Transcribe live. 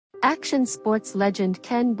Action sports legend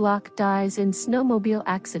Ken Block dies in snowmobile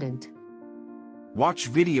accident. Watch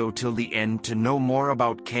video till the end to know more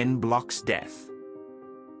about Ken Block's death.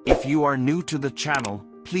 If you are new to the channel,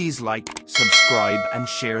 please like, subscribe and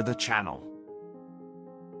share the channel.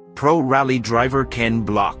 Pro rally driver Ken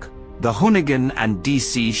Block, the Hoonigan and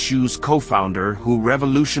DC Shoes co-founder who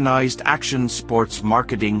revolutionized action sports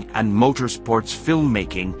marketing and motorsports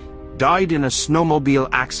filmmaking, died in a snowmobile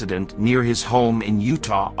accident near his home in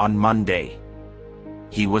Utah on Monday.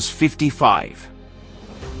 He was 55.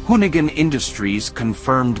 Hoonigan Industries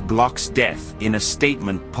confirmed Block's death in a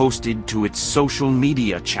statement posted to its social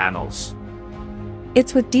media channels.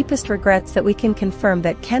 It's with deepest regrets that we can confirm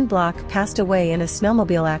that Ken Block passed away in a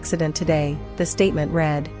snowmobile accident today, the statement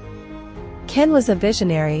read. Ken was a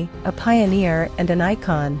visionary, a pioneer and an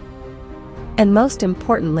icon. And most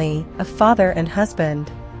importantly, a father and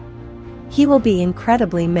husband. He will be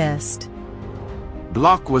incredibly missed.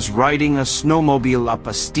 Block was riding a snowmobile up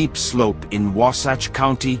a steep slope in Wasatch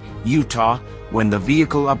County, Utah, when the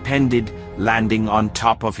vehicle upended, landing on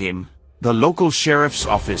top of him, the local sheriff's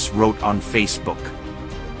office wrote on Facebook.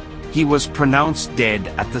 He was pronounced dead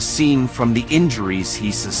at the scene from the injuries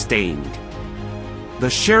he sustained. The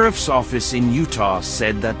sheriff's office in Utah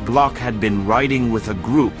said that Block had been riding with a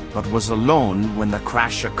group but was alone when the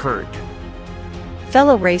crash occurred.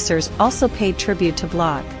 Fellow racers also paid tribute to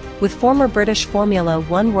Block, with former British Formula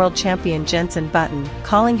One world champion Jenson Button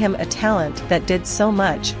calling him a talent that did so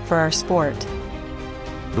much for our sport.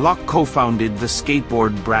 Block co-founded the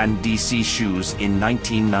skateboard brand DC Shoes in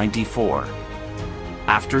 1994.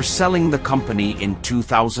 After selling the company in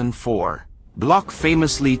 2004, Block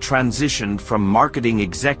famously transitioned from marketing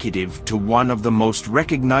executive to one of the most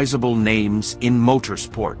recognizable names in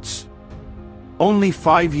motorsports. Only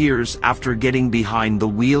 5 years after getting behind the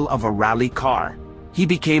wheel of a rally car, he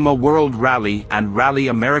became a World Rally and Rally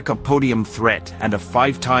America podium threat and a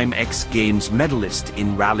 5-time X Games medalist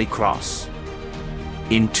in rallycross.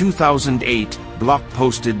 In 2008, Block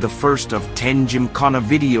posted the first of 10 Gymkhana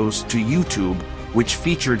videos to YouTube, which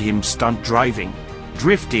featured him stunt driving,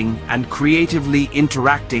 drifting and creatively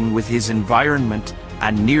interacting with his environment,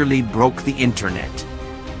 and nearly broke the internet.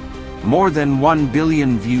 More than 1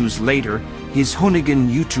 billion views later, his Hoonigan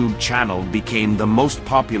YouTube channel became the most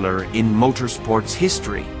popular in motorsports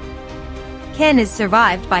history. Ken is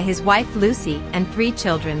survived by his wife Lucy and 3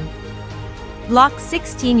 children. Block's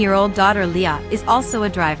 16-year-old daughter Leah is also a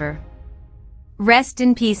driver. Rest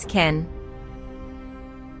in peace, Ken.